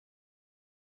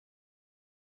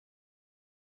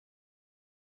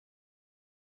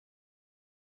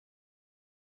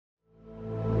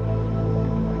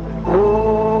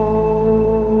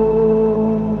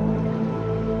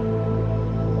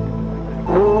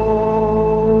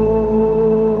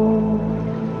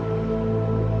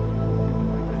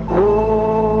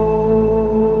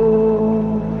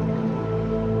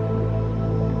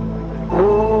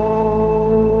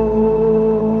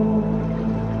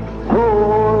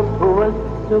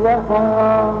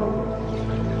Bhurvassuvaha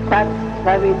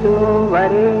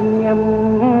Tatsavituvarenyam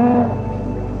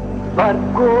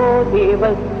Bhargo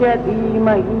Devasya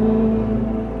Dhimahi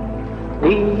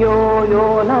Dhiyo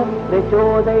Yo Nah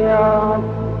Prachodayat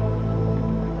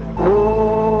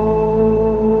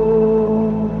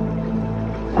Om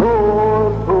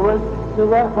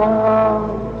Bhurvassuvaha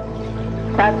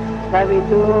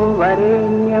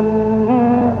Tatsavituvarenyam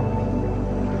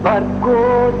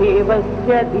Bhargo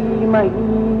Devasya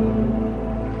Dhimahi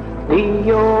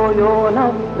Dhiyo Yo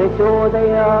Nah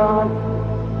Prachodayat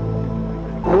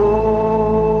Om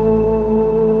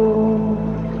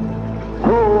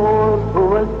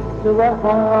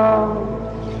Bhurvassuvaha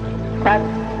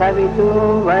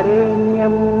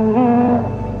Tatsavituvarenyam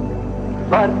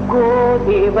Bhargo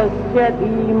Devasya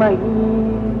Dhimahi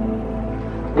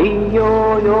Dhiyo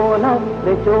Yo Nah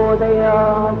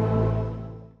Prachodayat.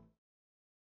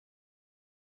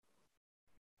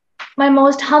 My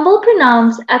most humble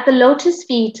pranams at the lotus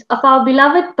feet of our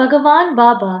beloved Bhagavan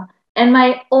Baba and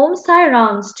my Om Sai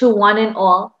Rams to one and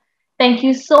all. Thank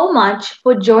you so much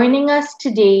for joining us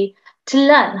today to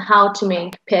learn how to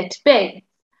make pet beds.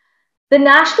 The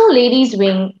National Ladies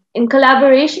Wing, in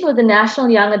collaboration with the National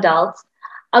Young Adults,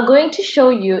 are going to show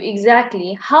you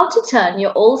exactly how to turn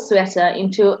your old sweater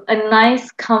into a nice,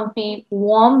 comfy,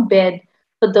 warm bed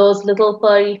for those little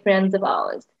furry friends of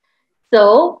ours.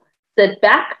 So sit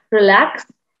back, relax,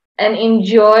 and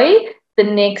enjoy the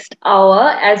next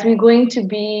hour as we're going to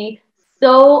be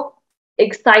so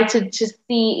excited to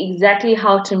see exactly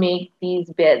how to make these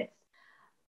beds.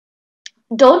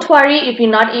 Don't worry if you're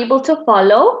not able to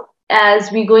follow, as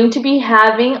we're going to be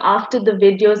having after the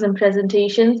videos and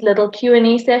presentations little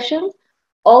Q&A sessions.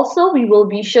 Also, we will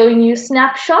be showing you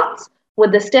snapshots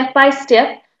with the step by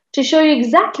step to show you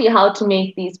exactly how to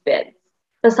make these beds.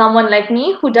 For someone like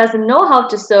me who doesn't know how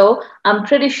to sew, I'm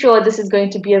pretty sure this is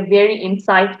going to be a very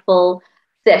insightful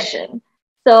session.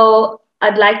 So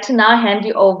I'd like to now hand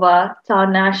you over to our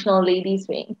National Ladies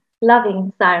Wing.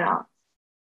 Loving Saira.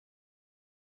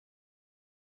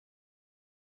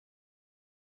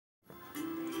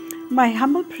 My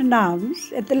humble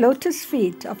pranams at the lotus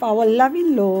feet of our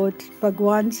loving Lord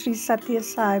Bhagwan Sri Satya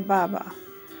Sai Baba.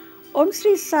 Om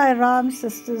Sri Sai Ram,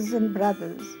 sisters and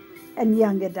brothers and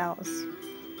young adults.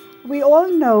 We all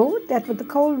know that with the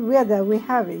cold weather we're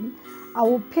having,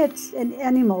 our pets and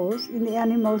animals in the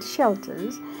animal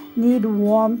shelters need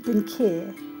warmth and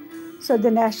care. So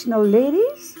the National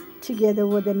Ladies, together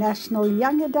with the National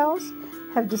Young Adults,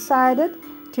 have decided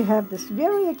to have this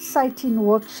very exciting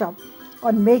workshop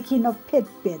on making of pet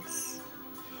beds.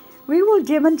 We will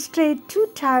demonstrate two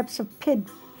types of pet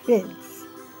beds.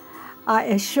 I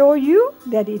assure you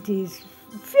that it is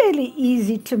fairly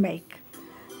easy to make.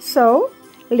 So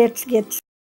let's get started.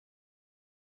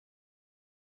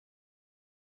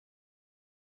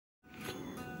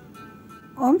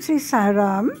 Om Sri Sai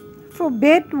Ram. For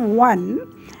bed 1,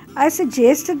 I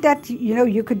suggested that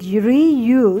you could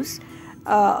reuse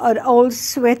an old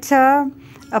sweater,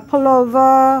 a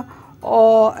pullover,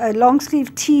 or a long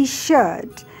sleeve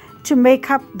t-shirt to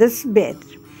make up this bed.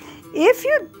 If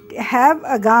you have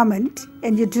a garment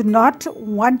and you do not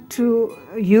want to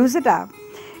use it up,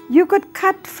 you could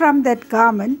cut from that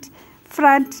garment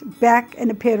front, back,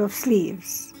 and a pair of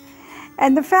sleeves.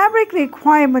 And the fabric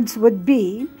requirements would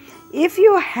be, if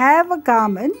you have a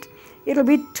garment, it'll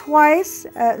be once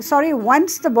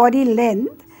the body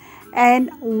length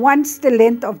and once the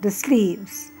length of the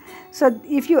sleeves. So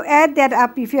if you add that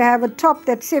up, if you have a top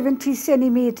that's 70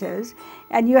 centimeters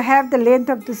and you have the length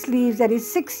of the sleeves that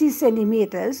is 60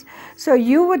 centimeters, so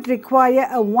you would require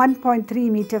a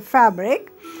 1.3 meter fabric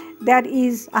that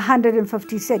is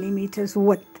 150 centimeters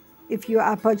width if you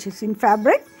are purchasing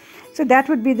fabric. So that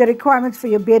would be the requirements for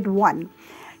your bed 1.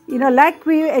 Like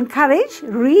we encourage,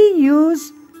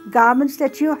 reuse garments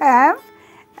that you have,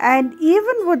 and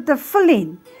even with the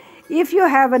filling, if you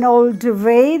have an old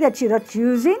duvet that you're not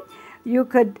using, you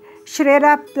could shred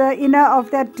up the inner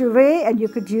of that duvet and you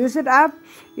could use it up.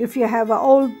 If you have an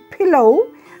old pillow,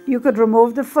 you could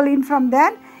remove the filling from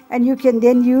that and you can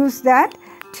then use that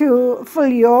to fill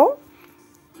your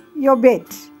bed.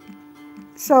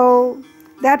 So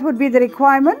that would be the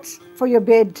requirements for your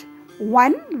bed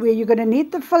 1, where you're going to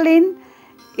need the filling.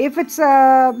 If it's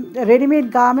a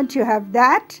ready-made garment, you have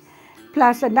that,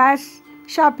 plus a nice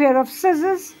sharp pair of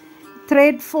scissors,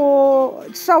 thread for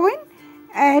sewing,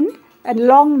 and a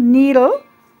long needle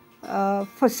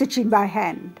for stitching by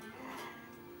hand.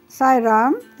 Sai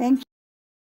Ram, thank you.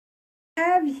 I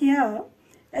have here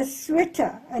a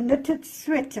sweater, a knitted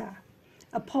sweater,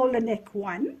 a polar neck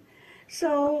one.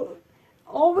 So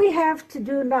all we have to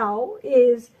do now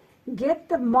is get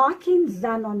the markings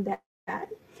done on that.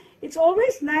 It's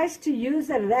always nice to use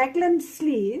a raglan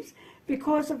sleeves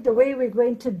because of the way we're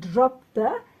going to drop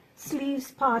the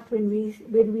sleeves part when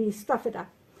we stuff it up.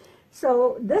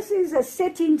 So this is a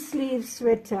setting sleeve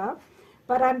sweater,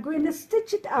 but I'm going to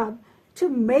stitch it up to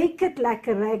make it like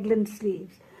a raglan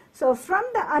sleeves. So from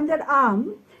the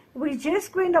underarm, we're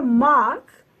just going to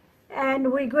mark,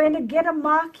 and we're going to get a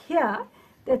mark here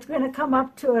that's going to come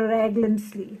up to a raglan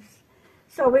sleeves.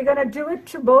 So we're going to do it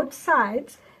to both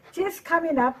sides, just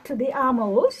coming up to the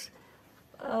armholes.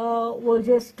 We'll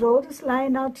just draw this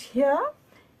line out here,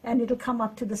 and it'll come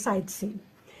up to the side seam.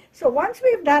 So once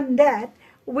we've done that,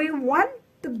 we want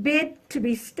the bed to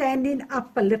be standing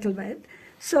up a little bit.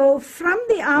 So from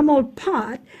the armhole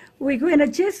part, we're going to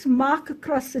just mark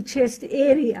across the chest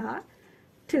area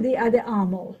to the other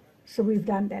armhole. So we've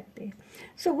done that there.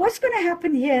 So what's going to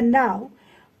happen here now,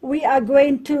 we are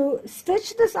going to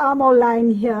stitch this armhole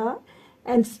line here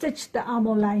and stitch the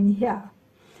armhole line here.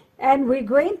 And we're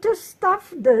going to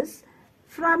stuff this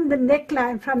from the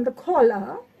neckline, from the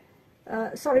collar.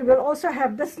 We'll also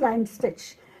have this line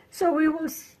stitched. So we will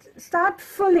start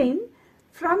filling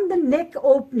from the neck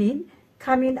opening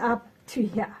coming up to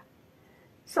here.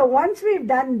 So once we've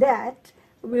done that,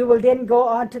 we will then go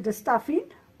on to the stuffing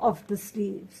of the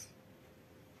sleeves.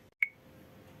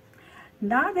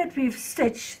 Now that we've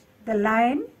stitched the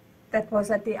line that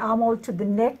was at the armhole to the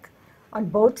neck on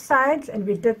both sides, and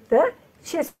we did the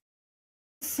chest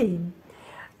seam,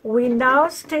 we now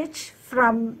stitch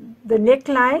from the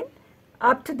neckline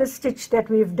up to the stitch that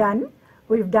we've done.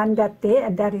 We've done that there,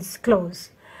 and that is closed.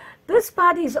 This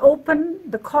part is open,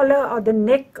 the collar or the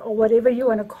neck or whatever you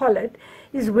want to call it,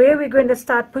 is where we're going to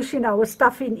start pushing our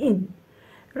stuffing in.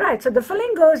 Right, so the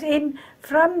filling goes in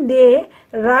from there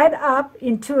right up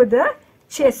into the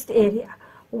chest area.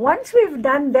 Once we've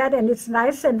done that and it's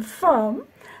nice and firm,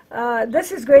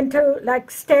 this is going to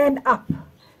like stand up,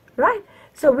 right?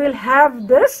 So we'll have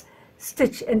this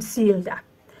stitched and sealed up.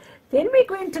 Then we're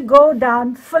going to go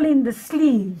down filling the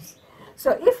sleeves.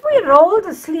 So if we roll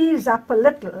the sleeves up a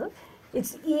little,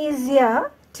 it's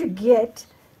easier to get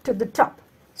to the top.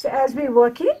 So as we're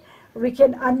working, we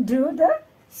can undo the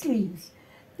sleeves.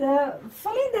 The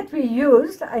filling that we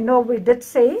used, I know we did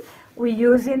say we're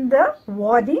using the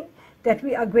wadding that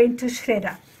we are going to shred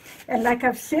up. And like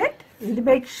I've said,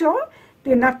 make sure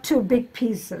they're not too big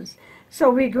pieces. So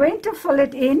we're going to fill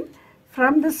it in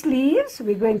from the sleeves.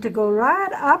 We're going to go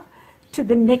right up to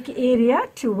the neck area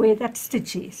to where that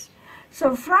stitch is.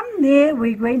 So from there,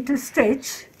 we're going to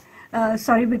stitch, we're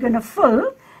going to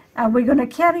fill, and we're going to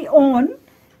carry on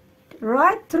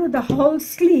right through the whole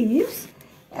sleeves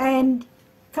and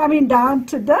coming down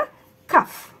to the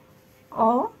cuff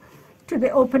or to the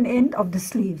open end of the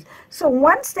sleeves. So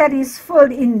once that is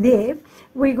filled in there,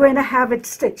 we're going to have it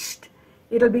stitched.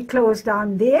 It'll be closed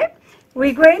down there.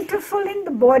 We're going to fill in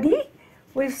the body.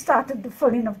 We've started the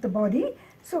filling of the body.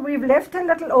 So we've left a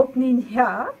little opening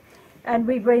here, and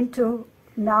we're going to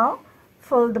now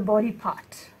fill the body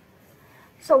part.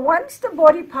 So once the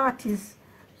body part is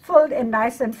filled and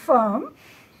nice and firm,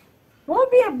 will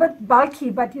be a bit bulky,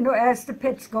 but you know, as the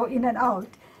pets go in and out,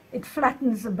 it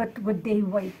flattens a bit with their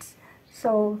weight.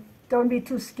 So don't be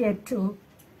too scared to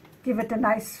give it a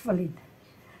nice filling.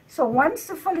 So once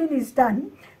the filling is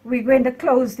done, we're going to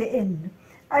close the end.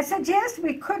 I suggest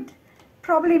we could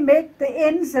probably make the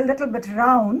ends a little bit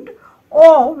round,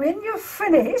 or when you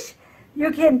finish,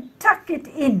 you can tuck it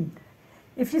in.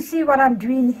 If you see what I'm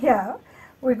doing here,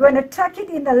 we're going to tuck it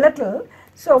in a little,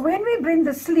 so when we bring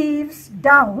the sleeves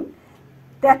down,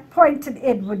 that pointed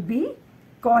end would be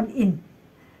gone in.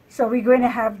 So we're going to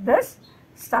have this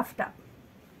stuffed up.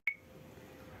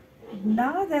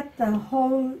 Now that the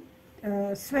whole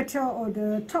sweater or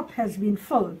the top has been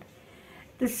filled,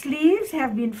 the sleeves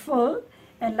have been filled,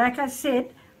 and like I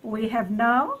said, we have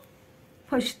now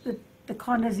pushed the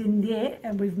corners in there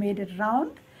and we've made it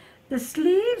round. The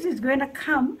sleeves is going to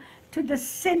come to the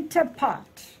center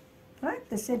part, right?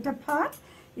 The center part,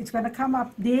 it's going to come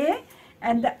up there,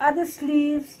 and the other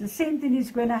sleeves, the same thing is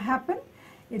going to happen.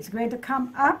 It's going to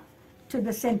come up to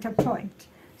the center point.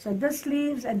 So this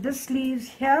sleeves and this sleeves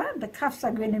here, the cuffs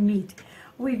are going to meet.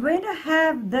 We're going to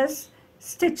have this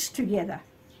stitched together.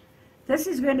 This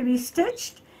is going to be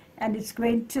stitched, and it's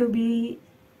going to be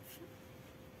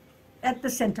at the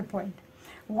center point.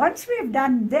 Once we've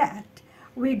done that,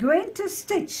 we're going to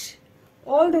stitch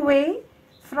all the way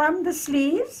from the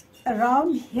sleeves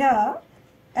around here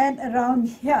and around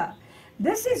here.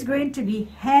 This is going to be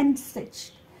hand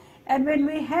stitched. And when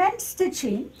we're hand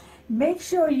stitching, make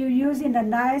sure you're using a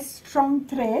nice strong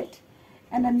thread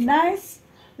and a nice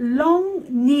long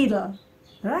needle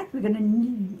right? We're going to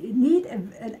need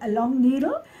a long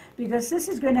needle, because this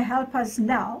is going to help us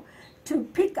now to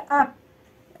pick up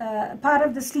part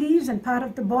of the sleeves and part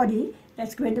of the body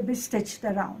that's going to be stitched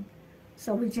around.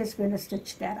 So we're just going to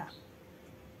stitch that up.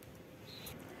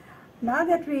 Now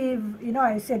that we've,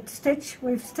 I said stitch,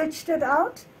 we've stitched it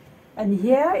out, and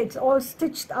here it's all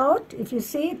stitched out. If you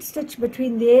see, it's stitched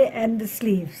between there and the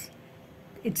sleeves.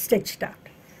 It's stitched out.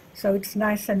 So it's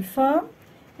nice and firm.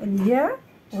 And here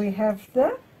we have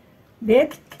the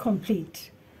bed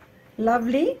complete.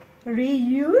 Lovely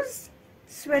reused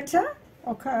sweater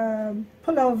or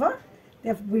pullover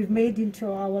that we've made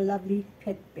into our lovely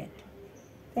pet bed.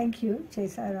 Thank you, Jai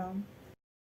Sai Ram.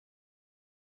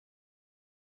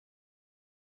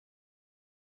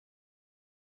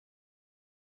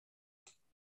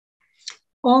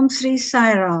 Om Sri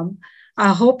Sai Ram.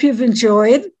 I hope you've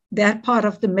enjoyed that part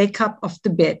of the makeup of the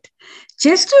bed.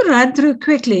 Just to run through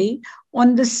quickly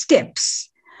on the steps.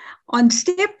 On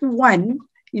step 1,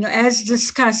 as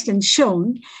discussed and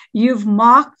shown, you've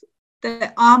marked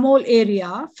the armhole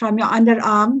area from your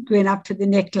underarm going up to the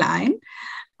neckline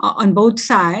on both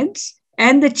sides,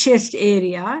 and the chest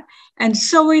area, and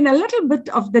sewing a little bit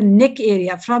of the neck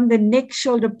area from the neck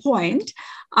shoulder point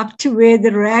up to where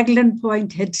the raglan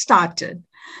point had started.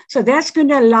 So that's going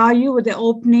to allow you with the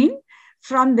opening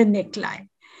from the neckline.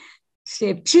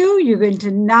 Step 2, you're going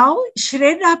to now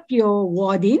shred up your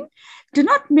wadding. Do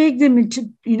not make them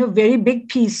into, very big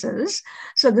pieces.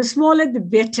 So the smaller, the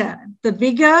better. The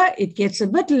bigger, it gets a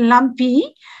bit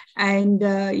lumpy. And,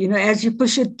 as you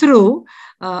push it through,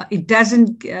 it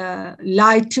doesn't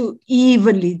lie too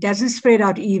evenly, it doesn't spread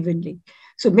out evenly.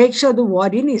 So make sure the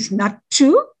wadding is not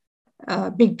too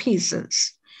big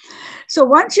pieces. So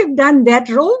once you've done that,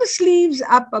 roll the sleeves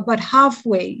up about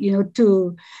halfway,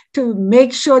 to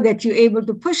make sure that you're able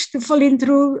to push the filling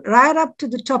through right up to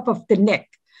the top of the neck.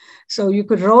 So you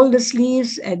could roll the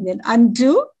sleeves and then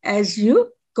undo as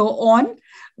you go on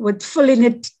with filling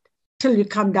it till you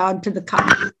come down to the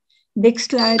cuff.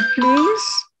 Next slide,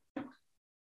 please.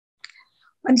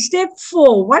 On step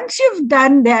 4, once you've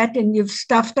done that and you've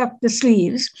stuffed up the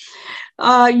sleeves,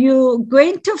 you're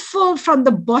going to fill from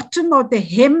the bottom of the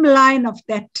hemline of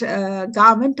that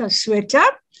garment or sweater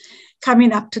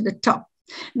coming up to the top.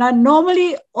 Now,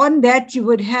 normally on that, you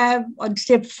would have on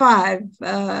step 5,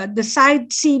 the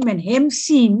side seam and hem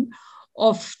seam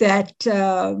of that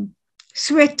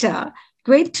sweater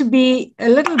going to be a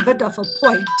little bit of a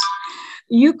point.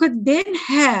 You could then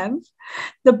have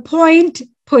the point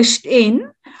pushed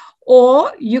in,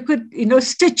 or you could,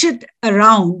 stitch it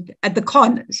around at the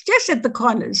corners, just at the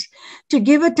corners, to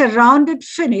give it a rounded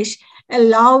finish,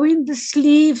 allowing the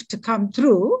sleeve to come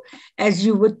through as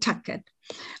you would tuck it.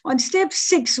 On step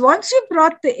 6, once you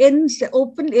brought the ends, the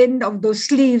open end of those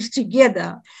sleeves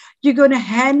together, you're going to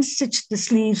hand stitch the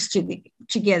sleeves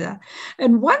together.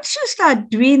 And once you start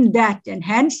doing that and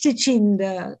hand stitching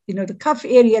the cuff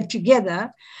area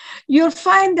together, you'll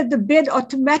find that the bed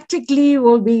automatically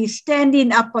will be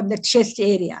standing up on the chest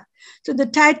area. So the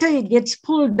tighter it gets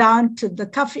pulled down to the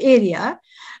cuff area,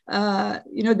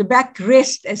 the back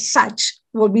rest as such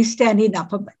will be standing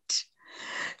up a bit.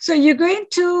 So you're going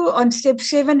to, on step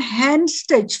 7, hand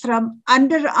stitch from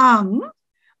underarm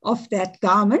of that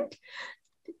garment,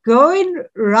 going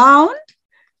round,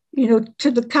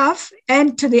 to the cuff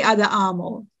and to the other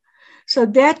armhole. So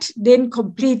that then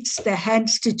completes the hand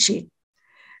stitching.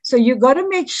 So you got to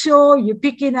make sure you're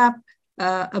picking up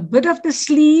a bit of the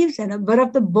sleeves and a bit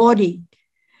of the body.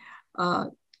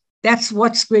 That's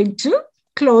what's going to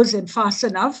close and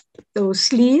fasten up those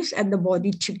sleeves and the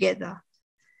body together.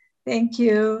 Thank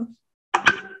you.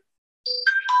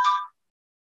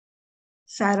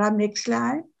 Sarah, next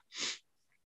slide.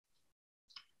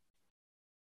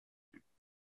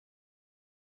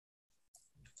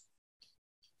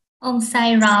 Om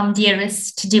Sai Ram,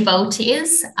 dearest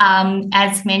devotees.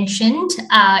 As mentioned,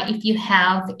 if you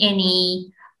have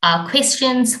any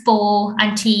questions for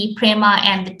Auntie Prema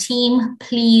and the team,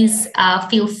 please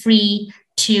feel free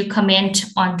to comment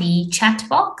on the chat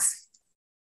box.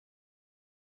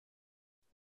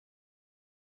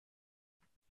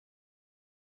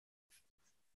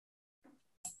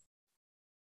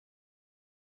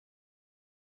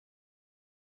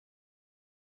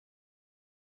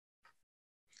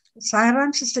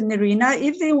 Sairam, Sister Nerina,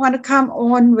 if they want to come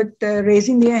on with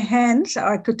raising their hands,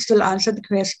 I could still answer the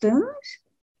questions.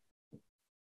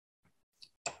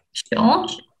 Sure.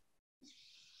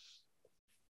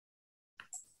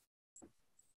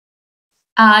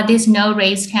 There's no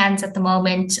raised hands at the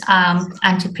moment,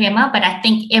 Auntie Prema, but I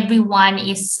think everyone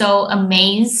is so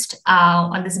amazed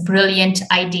on this brilliant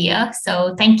idea.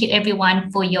 So thank you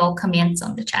everyone for your comments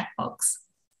on the chat box.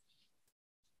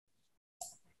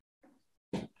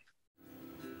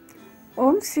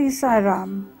 Om Sri Sai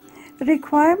Ram.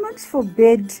 Requirements for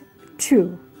bed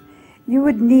 2. You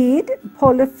would need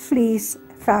polar fleece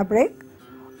fabric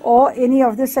or any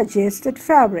of the suggested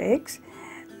fabrics.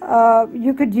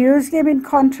 You could use them in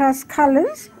contrast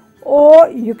colors or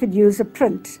you could use a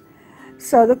print.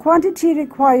 So the quantity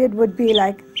required would be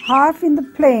like half in the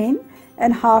plain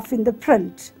and half in the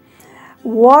print.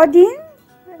 Wadding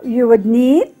you would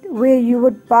need, where you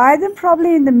would buy them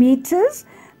probably in the meters,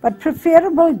 but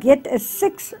preferable get a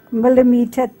 6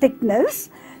 millimeter thickness.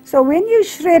 So when you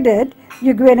shred it,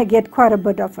 you're going to get quite a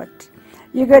bit of it.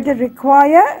 You're going to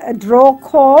require a draw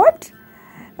cord.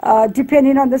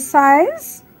 Depending on the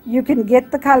size, you can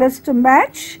get the colors to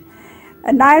match.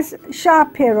 A nice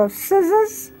sharp pair of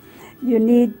scissors. You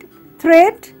need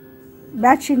thread,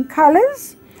 matching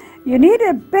colors. You need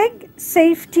a big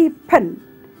safety pin,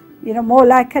 more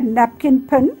like a napkin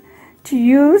pin, to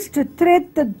use to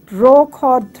thread the draw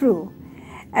cord through,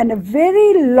 and a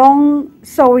very long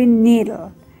sewing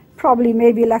needle, probably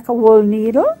maybe like a wool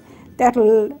needle, that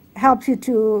will help you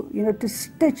to to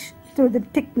stitch through the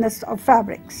thickness of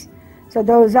fabrics. So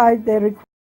those are the requirements.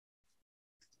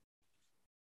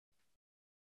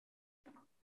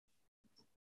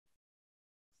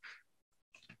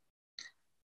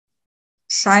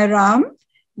 Sai Ram,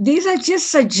 these are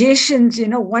just suggestions,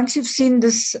 once you've seen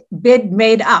this bed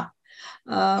made up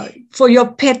for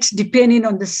your pet, depending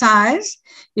on the size.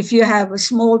 If you have a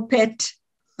small pet,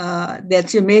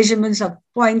 that's your measurements of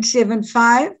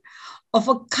 0.75 of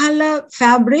a color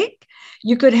fabric.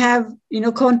 You could have,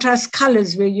 contrast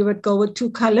colors where you would go with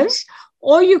 2 colors,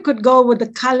 or you could go with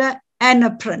a color and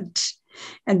a print.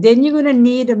 And then you're going to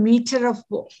need a meter of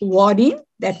wadding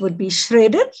that would be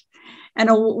shredded, and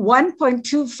a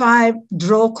 1.25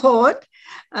 draw cord.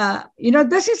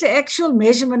 This is the actual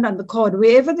measurement on the cord.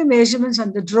 Wherever the measurements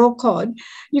on the draw cord,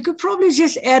 you could probably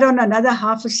just add on another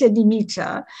 0.5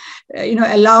 centimeter,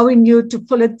 allowing you to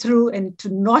pull it through and to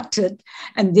knot it.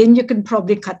 And then you can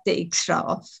probably cut the extra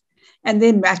off. And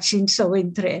then matching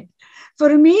sewing thread. For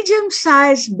a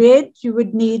medium-sized bed, you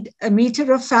would need a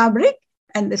meter of fabric.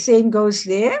 And the same goes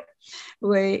there,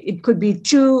 where it could be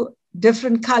 2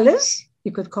 different colors.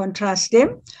 You could contrast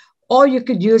them, or you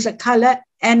could use a color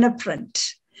and a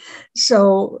print.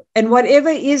 So, and whatever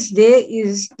is there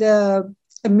is a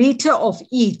meter of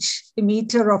each, a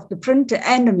meter of the print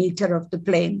and a meter of the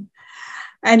plain.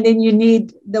 And then you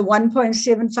need the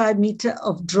 1.75 meter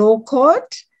of draw cord,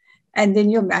 and then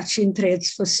your matching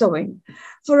threads for sewing.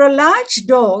 For a large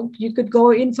dog, you could go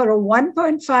in for a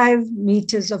 1.5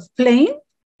 meters of plain,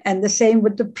 and the same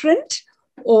with the print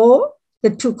or the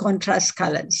 2 contrast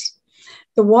colors.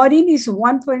 The wadding is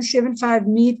 1.75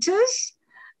 meters.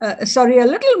 A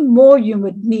little more you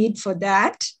would need for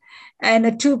that, and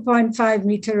a 2.5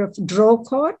 meter of draw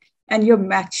cord and your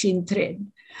matching thread.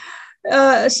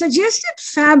 Suggested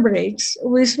fabrics,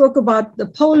 we spoke about the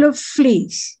polar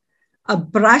fleece, a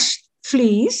brushed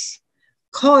fleece,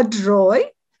 corduroy,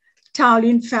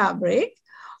 toweling fabric,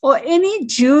 or any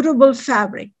durable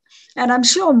fabric. And I'm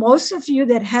sure most of you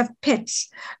that have pets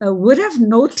would have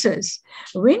noticed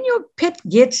when your pet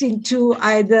gets into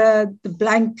either the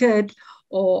blanket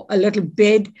or a little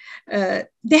bed,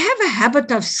 they have a habit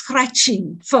of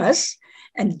scratching first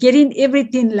and getting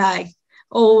everything like,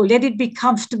 oh, let it be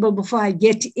comfortable before I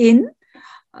get in.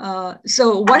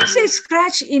 So once they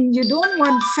scratch in, you don't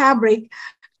want fabric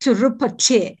to rip or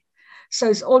tear. So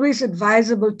it's always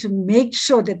advisable to make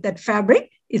sure that that fabric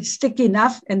is thick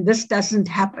enough and this doesn't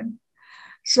happen.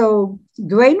 So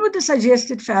going with the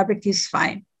suggested fabric is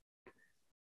fine.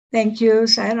 Thank you,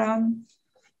 Sai Ram.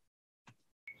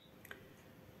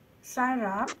 Sai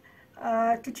Ram,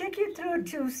 to take you through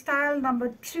to style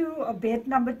number 2 or bed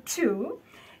number 2,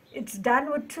 it's done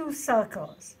with 2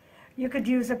 circles. You could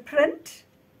use a print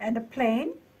and a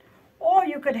plain, or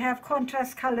you could have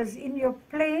contrast colors in your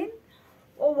plain,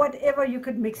 or whatever you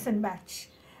could mix and match.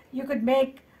 You could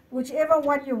make whichever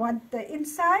one you want, the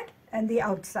inside and the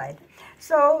outside.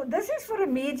 So this is for a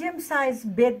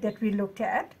medium-sized bed that we looked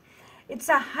at. It's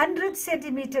 100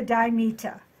 centimeter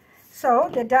diameter. So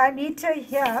the diameter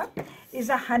here is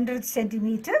 100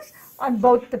 centimeters on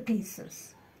both the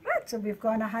pieces. Right, so we've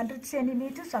gone 100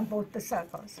 centimeters on both the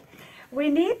circles. We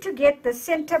need to get the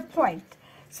center point.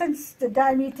 Since the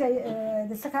diameter,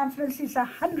 the circumference is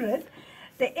 100,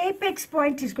 the apex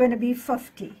point is going to be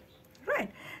 50.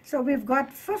 Right, so we've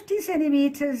got 50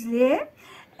 centimeters there,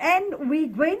 and we're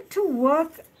going to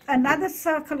work another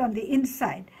circle on the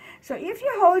inside. So if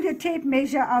you hold your tape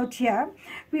measure out here,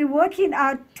 we're working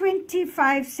out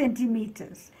 25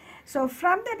 centimeters. So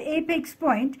from that apex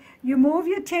point, you move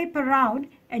your tape around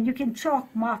and you can chalk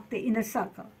mark the inner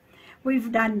circle.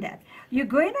 we've done that. You're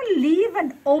going to leave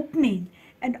an opening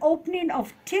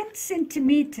of 10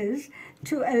 centimeters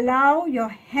to allow your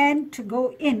hand to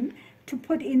go in to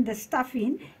put in the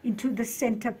stuffing into the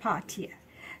center part here.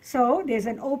 So there's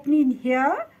an opening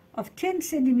here of 10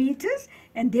 centimeters,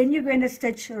 and then you're going to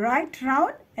stitch right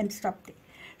round and stop there.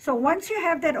 So once you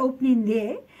have that opening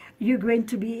there, you're going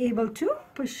to be able to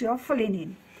push your filling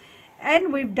in.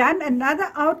 And we've done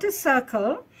another outer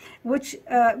circle, which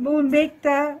will make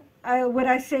the,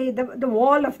 the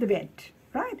wall of the bed,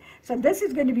 right? So this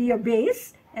is going to be your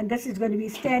base, and this is going to be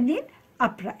standing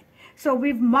upright. So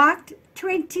we've marked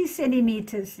 20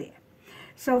 centimeters there.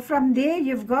 So from there,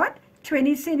 you've got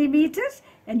 20 centimeters,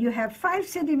 and you have 5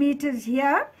 centimeters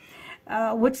here,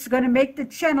 which is going to make the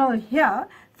channel here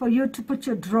for you to put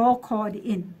your draw cord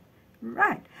in,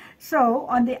 right? So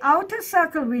on the outer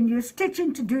circle, when you're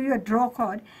stitching to do your draw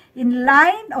cord, in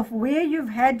line of where you've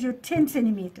had your 10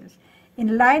 centimeters,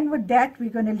 in line with that, we're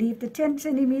going to leave the 10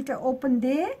 centimeter open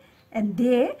there and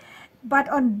there. But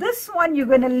on this one, you're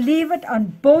going to leave it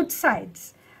on both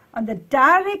sides. On the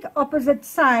direct opposite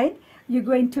side, you're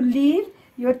going to leave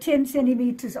your 10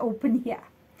 centimeters open here,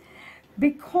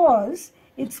 because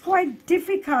it's quite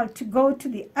difficult to go to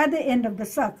the other end of the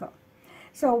circle.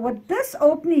 So with this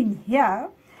opening here,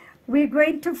 we're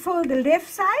going to fold the left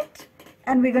side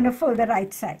and we're going to fold the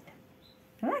right side.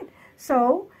 Right?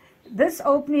 So this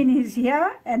opening is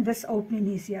here and this opening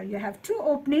is here. You have 2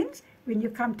 openings when you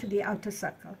come to the outer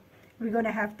circle. We're going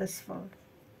to have this fold.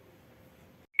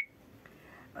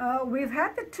 We've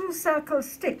had the 2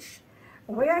 circles stitched.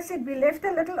 Where I said we left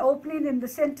a little opening in the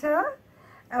center,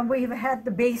 and we've had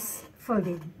the base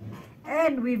folding.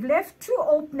 And we've left 2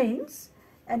 openings,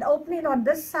 an opening on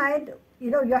this side.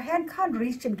 You know, your hand can't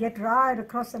reach and get right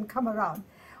across and come around.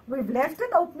 We've left an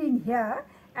opening here,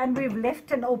 and we've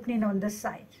left an opening on this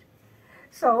side.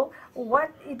 So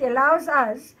what it allows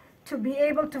us to be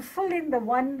able to fill in the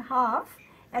one half,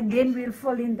 and then we'll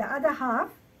fill in the other half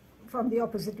from the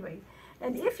opposite way.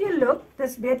 And if you look,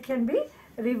 this bed can be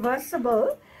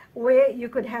reversible, where you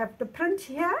could have the print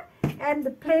here and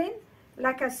the plain,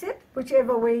 like I said,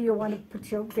 whichever way you want to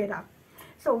put your bed up.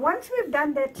 So once we've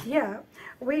done that here,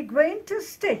 we're going to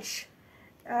stitch,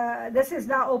 this is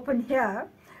now open here,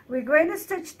 we're going to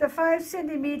stitch the 5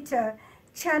 centimeter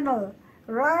channel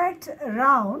right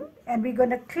around, and we're going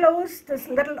to close this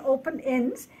little open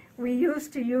ends we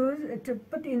used to use to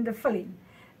put in the filling.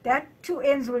 That 2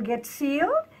 ends will get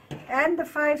sealed, and the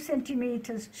 5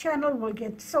 centimeters channel will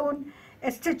get sewn.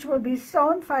 A stitch will be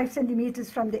sewn 5 centimeters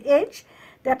from the edge.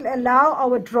 That will allow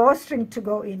our drawstring to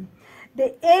go in.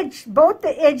 The edge, both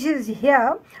the edges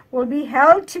here will be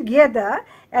held together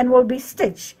and will be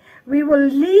stitched. We will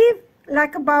leave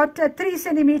like about a 3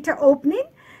 centimeter opening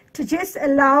to just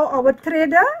allow our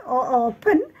threader or our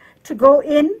pin to go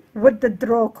in with the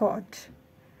draw cord.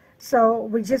 So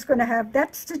we're just going to have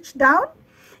that stitched down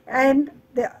and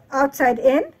the outside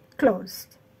end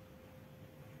closed.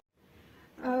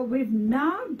 We've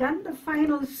now done the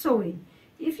final sewing.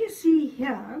 If you see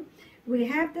here, we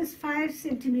have this 5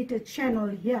 centimeter channel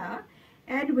here,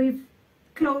 and we've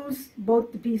closed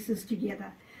both the pieces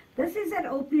together. This is an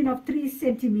opening of 3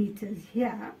 centimeters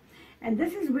here, and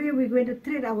this is where we're going to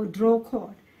thread our draw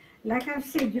cord. Like I've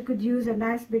said, you could use a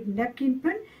nice big napkin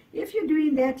pin. If you're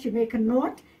doing that, you make a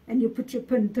knot and you put your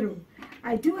pin through.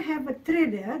 I do have a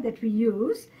threader that we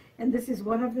use, and this is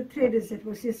one of the threaders that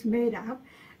was just made up,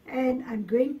 and I'm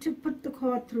going to put the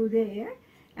cord through there,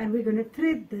 and we're going to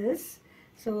thread this,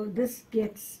 so this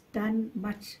gets done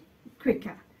much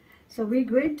quicker. So we're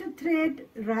going to thread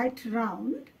right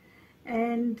round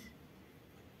and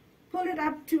pull it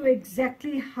up to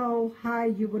exactly how high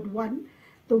you would want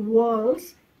the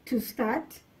walls to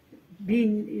start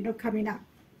being, you know, coming up.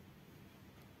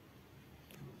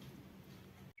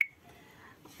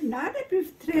 Now that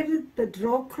we've threaded the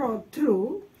draw cord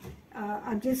through,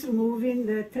 I'm just removing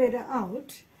the threader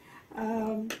out.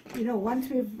 You know, once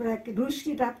we've like ruched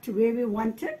it up to where we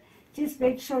want it, just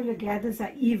make sure your gathers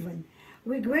are even.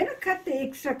 We're going to cut the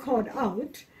extra cord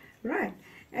out, right?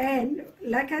 And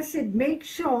like I said, make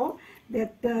sure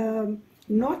that the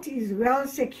knot is well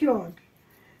secured.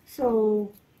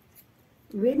 So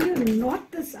when you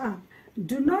knot this up,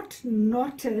 do not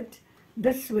knot it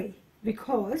this way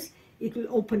because it will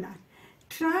open up.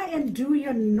 Try and do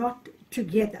your knot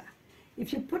together.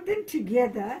 If you put them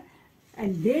together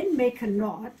and then make a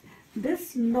knot,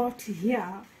 this knot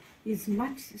here is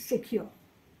much secure,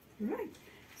 right?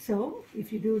 So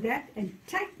if you do that and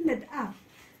tighten it up,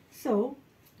 so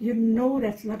you know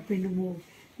that's not going to move.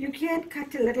 You can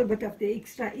cut a little bit of the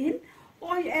extra in,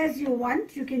 or as you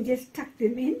want, you can just tuck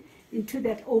them in into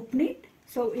that opening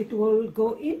So it will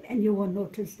go in and you will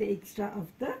notice the extra of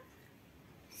the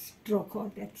straw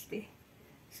cord that's there.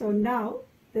 So now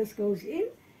this goes in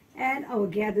and our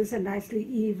gathers are nicely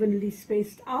evenly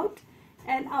spaced out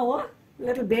and our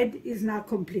little bed is now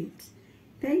complete.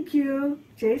 Thank you.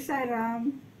 Jai Sai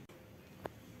Ram.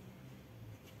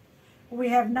 We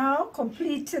have now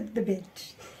completed the bed.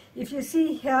 If you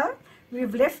see here,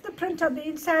 we've left the print on the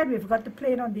inside, we've got the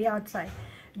plain on the outside.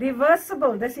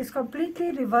 Reversible, this is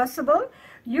completely reversible.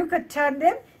 You could turn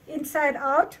them inside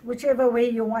out, whichever way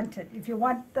you want it. If you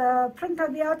want the print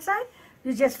on the outside,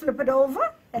 you just flip it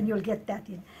over and you'll get that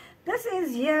in. This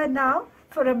is here now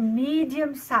for a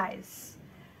medium size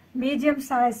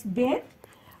bed.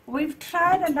 We've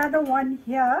tried another one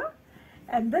here,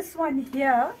 and this one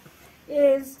here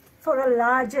is for a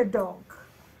larger dog.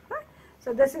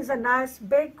 So this is a nice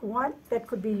big one that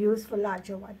could be used for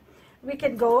larger one. We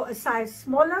can go a size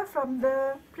smaller from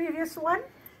the previous one.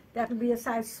 That will be a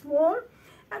size small.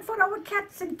 And for our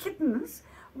cats and kittens,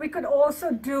 we could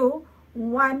also do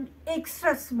one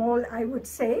extra small, I would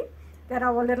say, that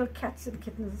our little cats and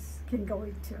kittens can go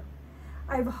into.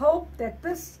 I hope that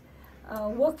this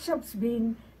workshop's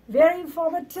been very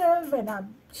informative, and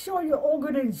I'm sure you're all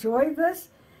going to enjoy this.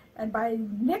 And by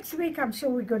next week, I'm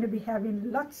sure we're going to be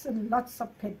having lots and lots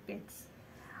of pet beds.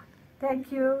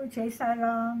 Thank you. Jai Sai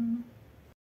Ram.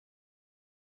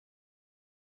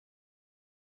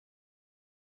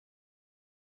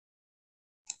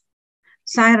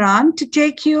 Sai Ram, to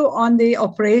take you on the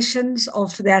operations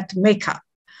of that makeup.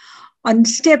 On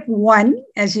step 1,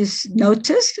 as you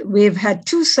noticed, we've had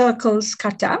 2 circles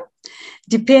cut out,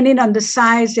 depending on the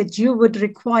size that you would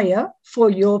require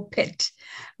for your pet.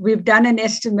 We've done an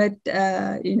estimate,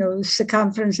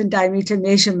 circumference and diameter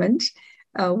measurements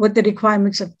with the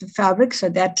requirements of the fabric, so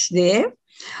that's there.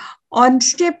 On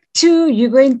step 2, you're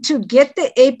going to get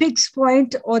the apex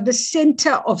point or the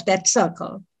center of that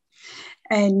circle.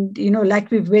 And, like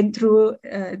we went through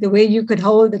the way you could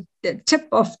hold the tip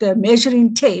of the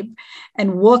measuring tape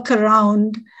and work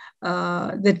around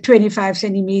the 25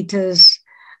 centimeters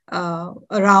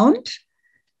around.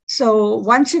 So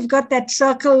once you've got that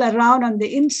circle around on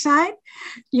the inside,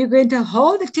 you're going to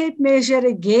hold the tape measure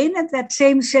again at that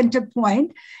same center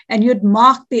point, and you'd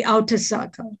mark the outer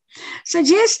circle.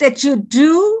 Suggest that you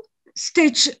do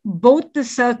stitch both the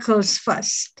circles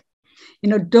first.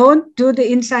 Don't do the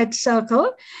inside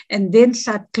circle and then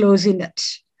start closing it.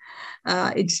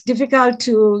 It's difficult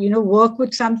to, work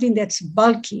with something that's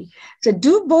bulky. So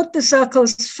do both the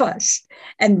circles first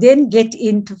and then get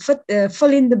in to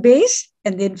fill in the base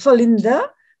and then fill in the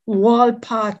wall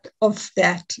part of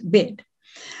that bed.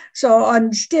 So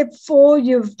on step 4,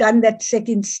 you've done that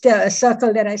second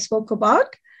circle that I spoke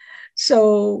about.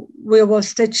 So we will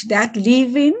stitch that,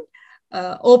 leaving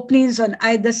openings on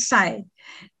either side.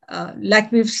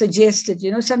 Like we've suggested,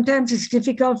 sometimes it's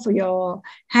difficult for your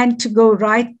hand to go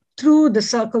right through the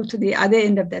circle to the other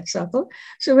end of that circle.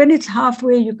 So when it's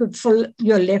halfway, you could fill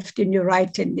your left and your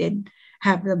right and then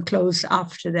have them close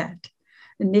after that.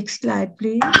 The next slide,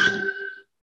 please.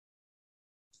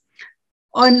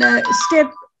 On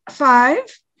step 5,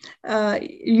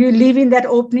 you're leaving that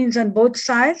openings on both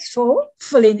sides for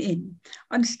filling in.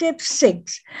 On step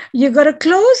 6, you've got to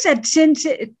close at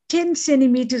 10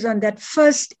 centimeters on that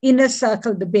first inner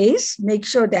circle, the base. Make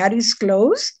sure that is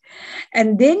closed.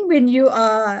 And then when you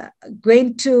are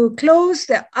going to close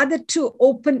the other 2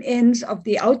 open ends of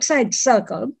the outside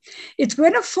circle, it's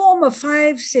going to form a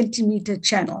 5 centimeter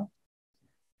channel.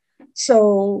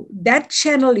 So that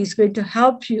channel is going to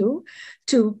help you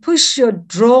to push your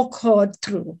draw cord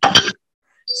through.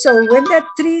 So when that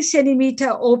 3 centimeter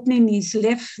opening is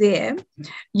left there,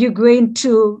 you're going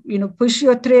to, push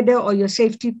your threader or your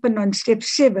safety pin on step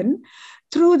 7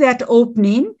 through that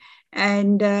opening.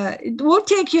 And it will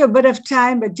take you a bit of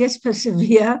time, but just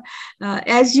persevere.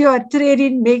 As you are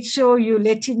threading, make sure you're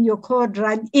letting your cord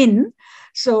run in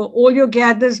so all your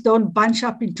gathers don't bunch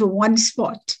up into one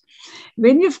spot.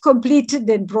 When you've completed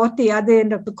and brought the other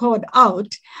end of the cord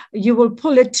out, you will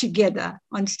pull it together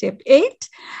on step 8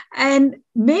 and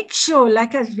make sure,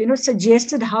 like I've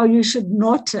suggested how you should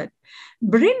knot it.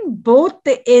 Bring both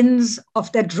the ends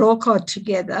of that draw cord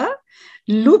together,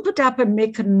 loop it up and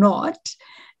make a knot.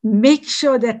 Make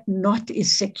sure that knot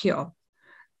is secure.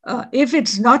 If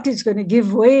it's not, it's going to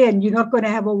give way and you're not going to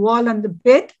have a wall on the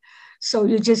bed. So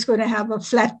you're just going to have a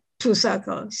flat 2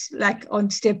 circles, like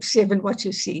on step 7, what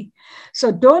you see.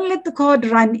 So don't let the cord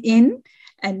run in,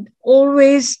 and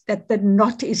always that the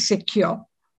knot is secure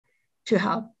to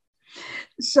help.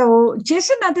 So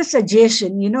just another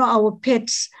suggestion, our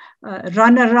pets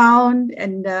run around,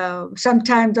 and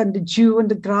sometimes on the dew on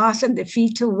the grass, and their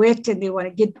feet are wet and they want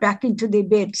to get back into their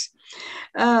beds.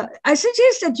 I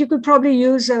suggest that you could probably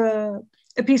use a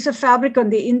piece of fabric on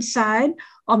the inside,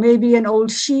 or maybe an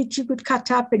old sheet you could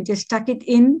cut up and just tuck it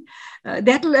in.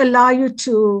 That will allow you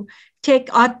to take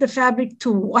out the fabric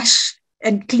to wash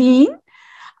and clean.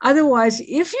 Otherwise,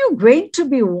 if you're going to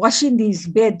be washing these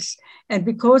beds, and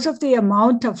because of the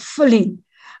amount of filling,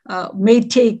 may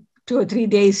take 2 or 3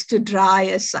 days to dry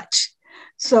as such.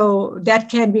 So that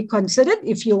can be considered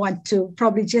if you want to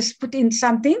probably just put in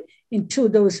something into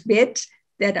those beds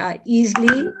that are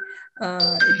easily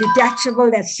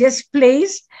detachable, that's just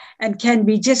placed and can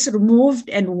be just removed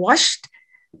and washed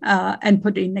and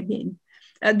put in again.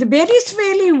 The bed is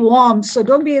fairly warm, so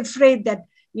don't be afraid that,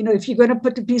 you know, if you're going to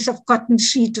put a piece of cotton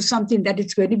sheet or something, that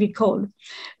it's going to be cold.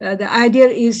 The idea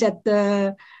is that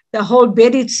the whole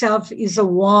bed itself is a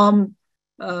warm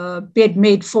bed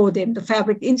made for them. The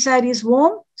fabric inside is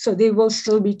warm, so they will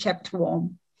still be kept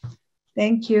warm.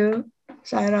 Thank you,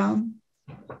 Sairam.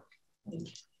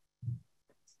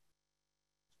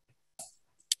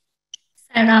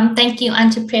 Sairam, thank you,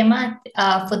 Auntie Prema,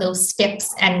 for those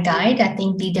steps and guide. I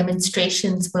think the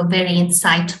demonstrations were very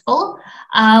insightful.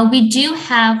 We do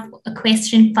have a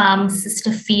question from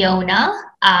Sister Fiona,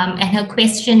 and her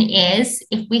question is,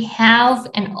 if we have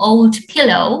an old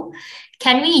pillow,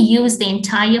 can we use the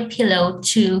entire pillow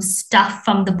to stuff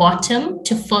from the bottom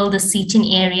to fill the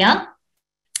seating area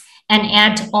and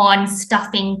add on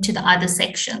stuffing to the other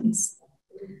sections?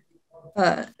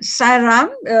 Sairam,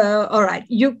 all right,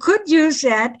 you could use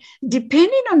that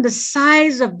depending on the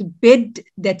size of the bed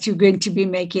that you're going to be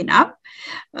making up.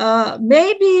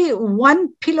 Maybe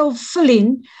one pillow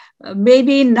filling may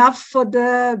be enough for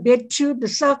the bed tube, the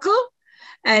circle,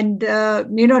 and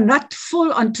you know, not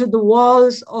full onto the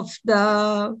walls of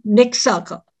the neck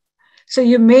circle. So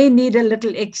you may need a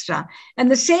little extra.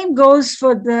 And the same goes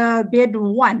for the bed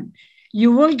one.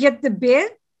 You will get the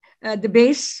bed, the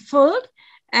base filled,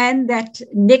 and that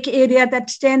neck area that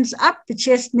stands up, the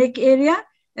chest neck area,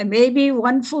 and maybe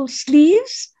one full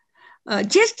sleeves.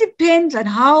 Just depends on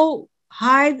how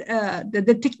high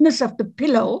the thickness of the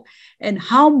pillow and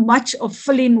how much of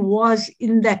filling was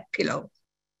in that pillow.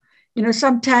 You know,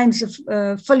 sometimes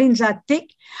fillings are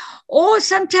thick, or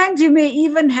sometimes you may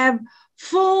even have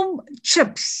foam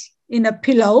chips in a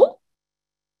pillow.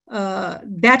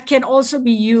 That can also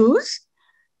be used.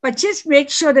 But just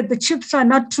make sure that the chips are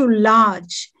not too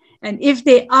large. And if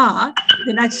they are,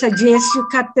 then I'd suggest you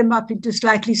cut them up into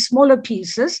slightly smaller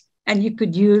pieces, and you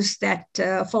could use that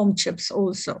foam chips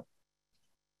also.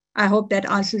 I hope that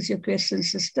answers your question,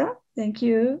 sister. Thank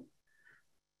you.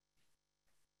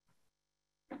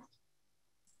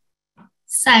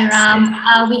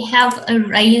 Sairam, we have a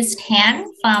raised hand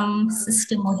from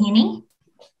Sister Mohini.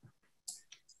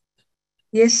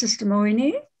 Yes, Sister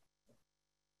Mohini.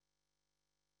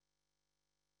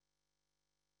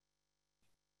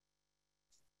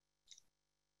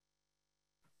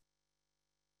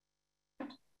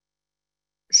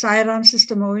 Sairam,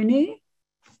 Sister Mohini.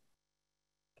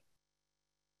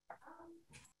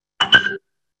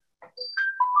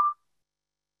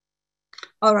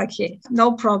 All right, yeah,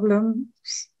 no problem.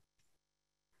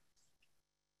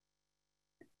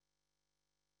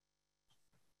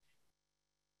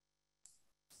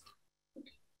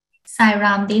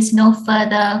 Sairam, there's no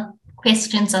further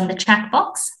questions on the chat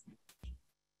box.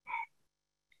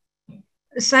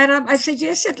 Sairam, I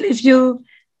suggest that if you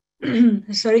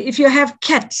sorry, if you have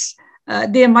cats,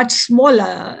 they're much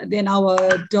smaller than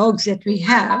our dogs that we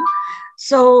have.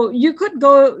 So you could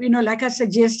go, you know, like I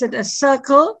suggested, a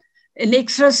circle, an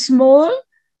extra small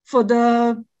for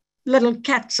the little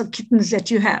cats or kittens that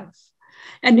you have.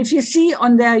 And if you see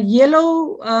on their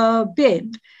yellow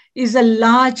bed is a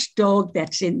large dog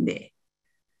that's in there.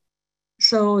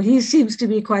 So he seems to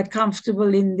be quite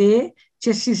comfortable in there.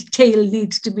 Just his tail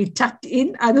needs to be tucked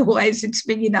in. Otherwise, it's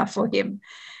big enough for him.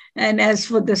 And as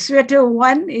for the sweater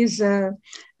one is a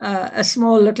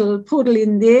small little poodle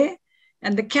in there.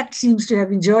 And the cat seems to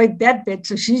have enjoyed that bed,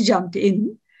 so she jumped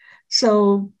in.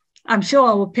 So I'm sure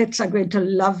our pets are going to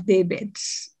love their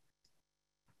beds.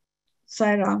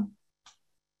 Sairam.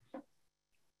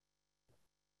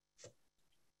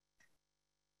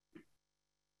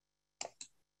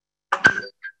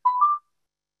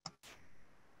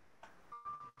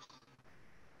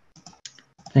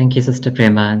 Thank you, Sister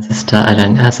Prema and Sister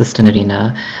Sister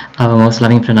Narina. Our most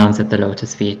loving pronouns at the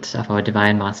lotus feet of our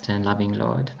Divine Master and loving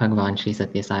Lord, Bhagavan Sri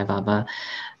Satya Sai Baba.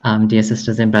 Dear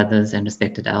sisters and brothers and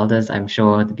respected elders, I'm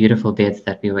sure the beautiful beds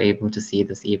that we were able to see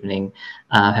this evening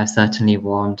have certainly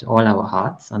warmed all our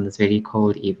hearts on this very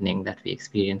cold evening that we're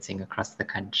experiencing across the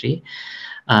country.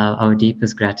 Our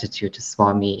deepest gratitude to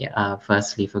Swami,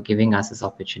 firstly, for giving us this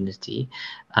opportunity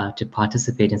to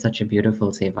participate in such a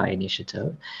beautiful Seva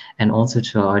initiative, and also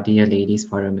to our Dear Ladies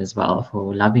Forum as well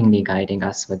for lovingly guiding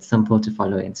us with simple to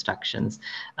follow instructions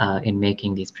in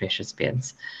making these precious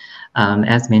beds.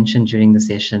 As mentioned during the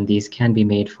session, these can be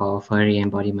made for furry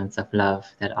embodiments of love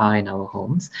that are in our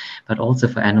homes, but also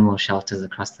for animal shelters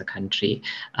across the country,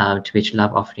 to which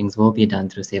love offerings will be done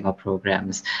through Seva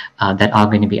programs that are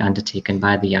going to be undertaken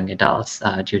by the young adults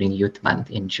during Youth Month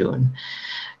in June.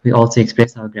 We also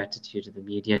express our gratitude to the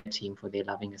media team for their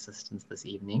loving assistance this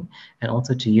evening, and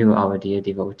also to you, our dear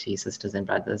devotees, sisters and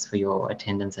brothers, for your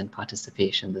attendance and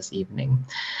participation this evening.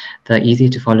 The easy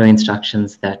to follow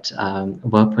instructions that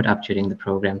were put up during the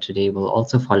program today will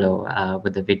also follow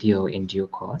with the video in due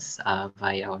course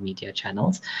via our media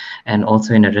channels, and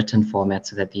also in a written format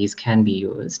so that these can be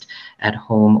used at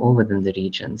home or within the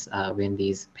regions when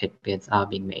these pet beds are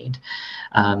being made.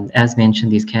 As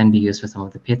mentioned, these can be used for some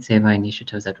of the Pet Seva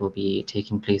initiatives that will be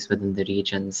taking place within the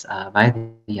regions by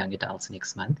the young adults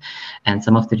next month. And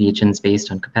some of the regions, based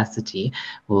on capacity,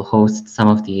 will host some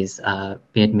of these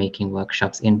bed making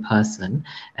workshops in person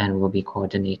and will be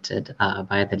coordinated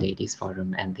by the Ladies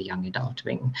Forum and the Young Adult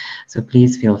Wing. So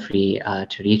please feel free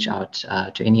to reach out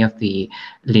to any of the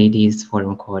Ladies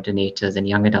Forum coordinators and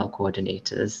Young Adult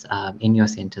coordinators in your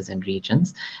centers and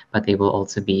regions, but there will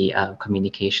also be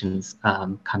communications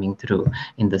coming through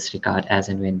in this regard as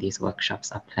and when these workshops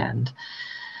are planned.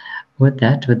 With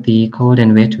that, with the cold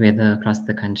and wet weather across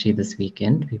the country this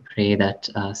weekend, we pray that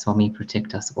Swami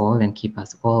protect us all and keep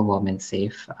us all warm and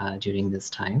safe during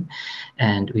this time.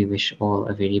 And we wish all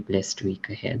a very blessed week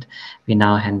ahead. We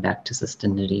now hand back to Sister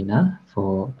Narina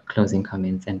for closing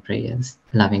comments and prayers.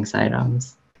 Loving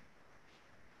Sairams.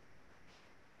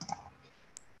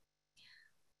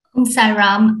 Sai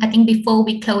Ram, I think before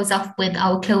we close off with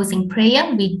our closing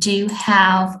prayer, we do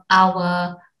have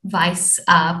our Vice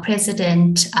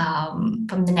President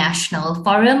from the National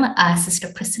Forum, Sister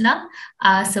Priscilla.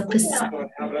 So Priscilla,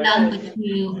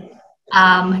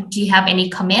 do you have any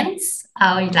comments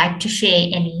or you'd like to share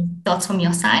any thoughts from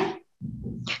your side?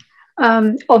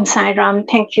 Om Sai Ram,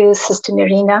 thank you, Sister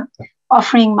Narina.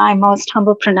 Offering my most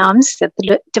humble pranams at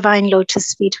the Divine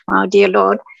Lotus feet of our dear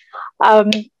Lord.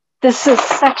 This is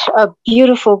such a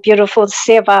beautiful, beautiful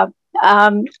seva.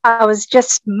 I was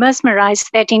just mesmerized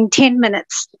that in 10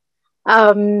 minutes,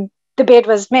 the bed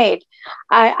was made.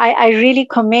 I really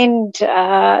commend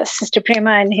Sister Prema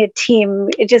and her team.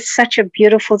 It is such a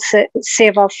beautiful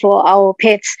seva for our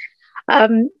pets.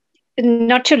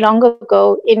 Not too long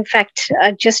ago, in fact,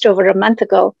 just over a month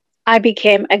ago, I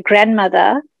became a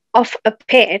grandmother of a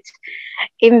pet,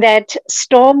 in that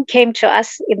Storm came to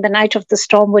us in the night of the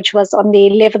storm, which was on the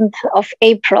 11th of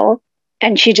April,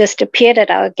 and she just appeared at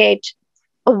our gate,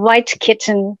 a white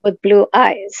kitten with blue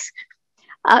eyes.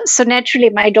 So naturally,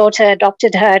 my daughter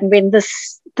adopted her, and when the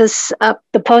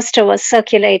poster was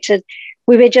circulated,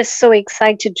 we were just so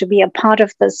excited to be a part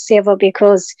of this seva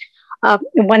because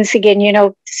once again, you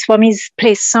know, Swami's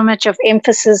placed so much of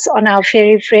emphasis on our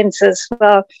fairy friends as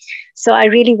well. So I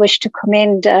really wish to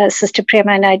commend Sister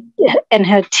Prema and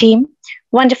her team.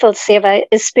 Wonderful seva,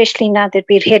 especially now that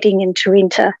we're heading into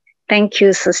winter. Thank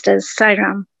you, sisters. Sai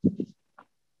Ram.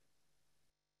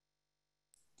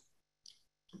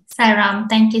 Sai Ram,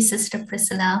 thank you, Sister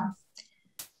Priscilla.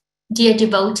 Dear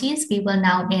devotees, we will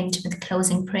now end with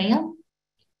closing prayer.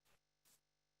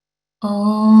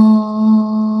 Om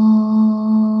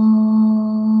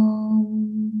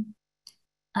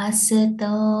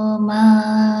Asato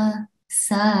Ma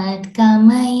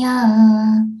Satkamaya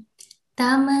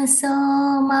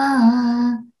Tamaso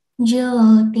Ma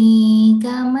Jyoti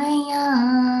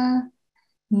Gamaya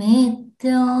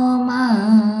Mrityo Ma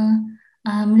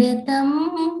Amritam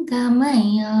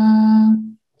Gamaya.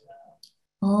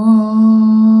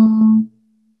 Om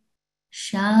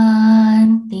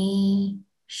Shanti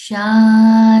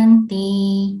Shanti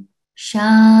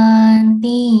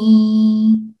Shanti.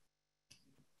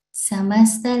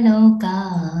 Samasta loka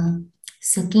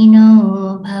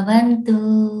Sukhino Bhavantu.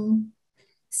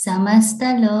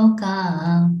 Samasta loka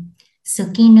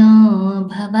Sukhino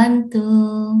Bhavantu.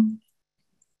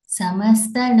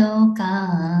 Samasta loka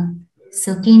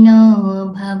Sukhino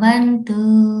Bhavantu.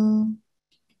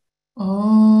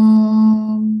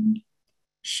 Om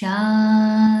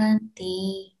Shanti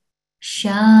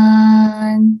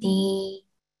Shanti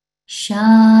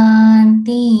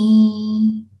Shanti.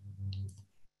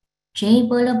 Jai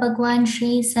Bolo Bhagwan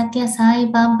Shri Satya Sai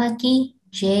Baba Ki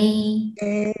Jai.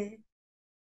 Jai.